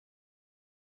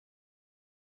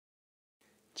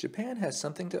Japan has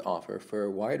something to offer for a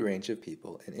wide range of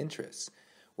people and interests.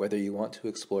 Whether you want to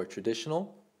explore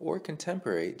traditional or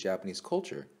contemporary Japanese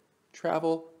culture,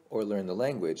 travel, or learn the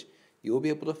language, you will be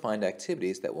able to find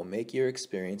activities that will make your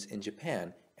experience in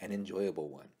Japan an enjoyable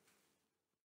one.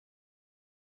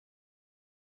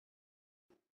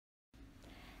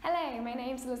 Hello, my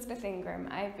name's Elizabeth Ingram.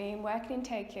 I've been working in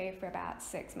Tokyo for about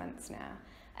 6 months now.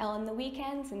 On the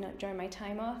weekends and during my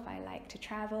time off, I like to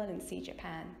travel and see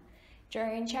Japan.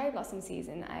 During cherry blossom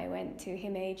season, I went to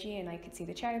Himeji and I could see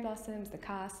the cherry blossoms, the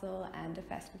castle, and a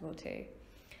festival too.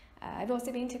 I've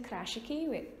also been to Kurashiki,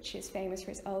 which is famous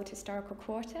for its old historical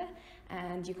quarter,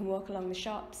 and you can walk along the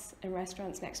shops and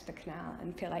restaurants next to the canal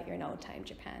and feel like you're in old-time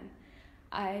Japan.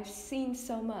 I've seen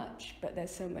so much, but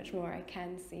there's so much more I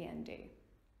can see and do.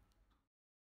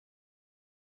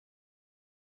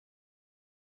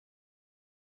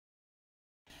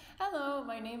 Hello,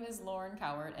 my name is Lauren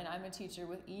Cowart and I'm a teacher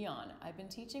with AEON. I've been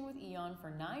teaching with AEON for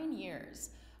 9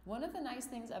 years. One of the nice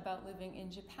things about living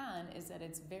in Japan is that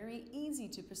it's very easy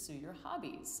to pursue your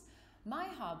hobbies. My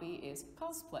hobby is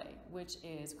cosplay, which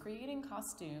is creating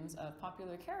costumes of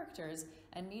popular characters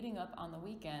and meeting up on the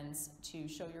weekends to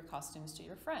show your costumes to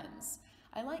your friends.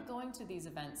 I like going to these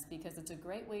events because it's a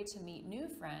great way to meet new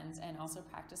friends and also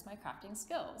practice my crafting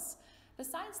skills.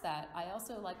 Besides that, I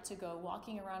also like to go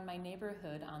walking around my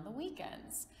neighborhood on the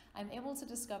weekends. I'm able to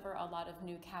discover a lot of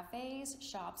new cafes,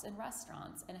 shops, and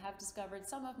restaurants, and have discovered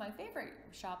some of my favorite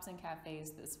shops and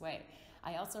cafes this way.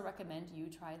 I also recommend you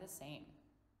try the same.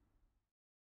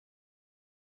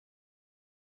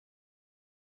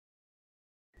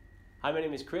 Hi, my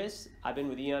name is Chris. I've been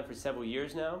with AEON for several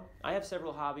years now. I have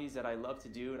several hobbies that I love to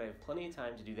do, and I have plenty of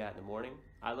time to do that in the morning.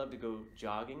 I love to go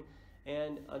jogging,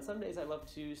 and on some days I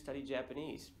love to study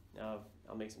Japanese.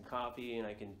 I'll make some coffee and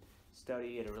I can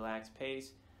study at a relaxed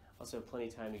pace. Also have plenty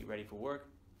of time to get ready for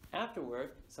work. After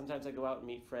work, sometimes I go out and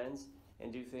meet friends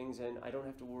and do things, and I don't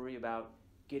have to worry about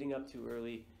getting up too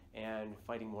early and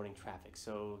fighting morning traffic.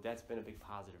 So that's been a big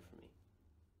positive for me.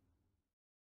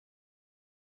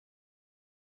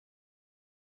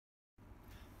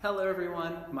 Hello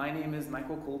everyone, my name is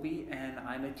Michael Colby and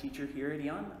I'm a teacher here at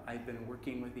AEON. I've been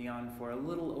working with AEON for a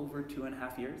little over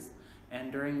 2.5 years,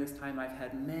 and during this time I've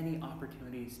had many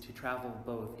opportunities to travel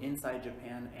both inside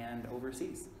Japan and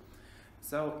overseas.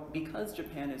 So because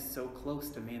Japan is so close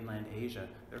to mainland Asia,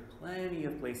 there are plenty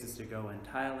of places to go in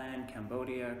Thailand,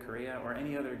 Cambodia, Korea, or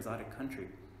any other exotic country.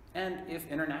 And if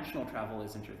international travel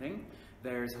isn't your thing,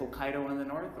 there's Hokkaido in the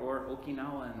north or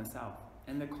Okinawa in the south.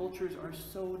 And the cultures are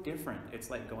so different, it's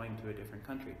like going to a different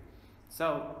country.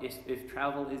 So if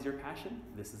travel is your passion,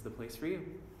 this is the place for you.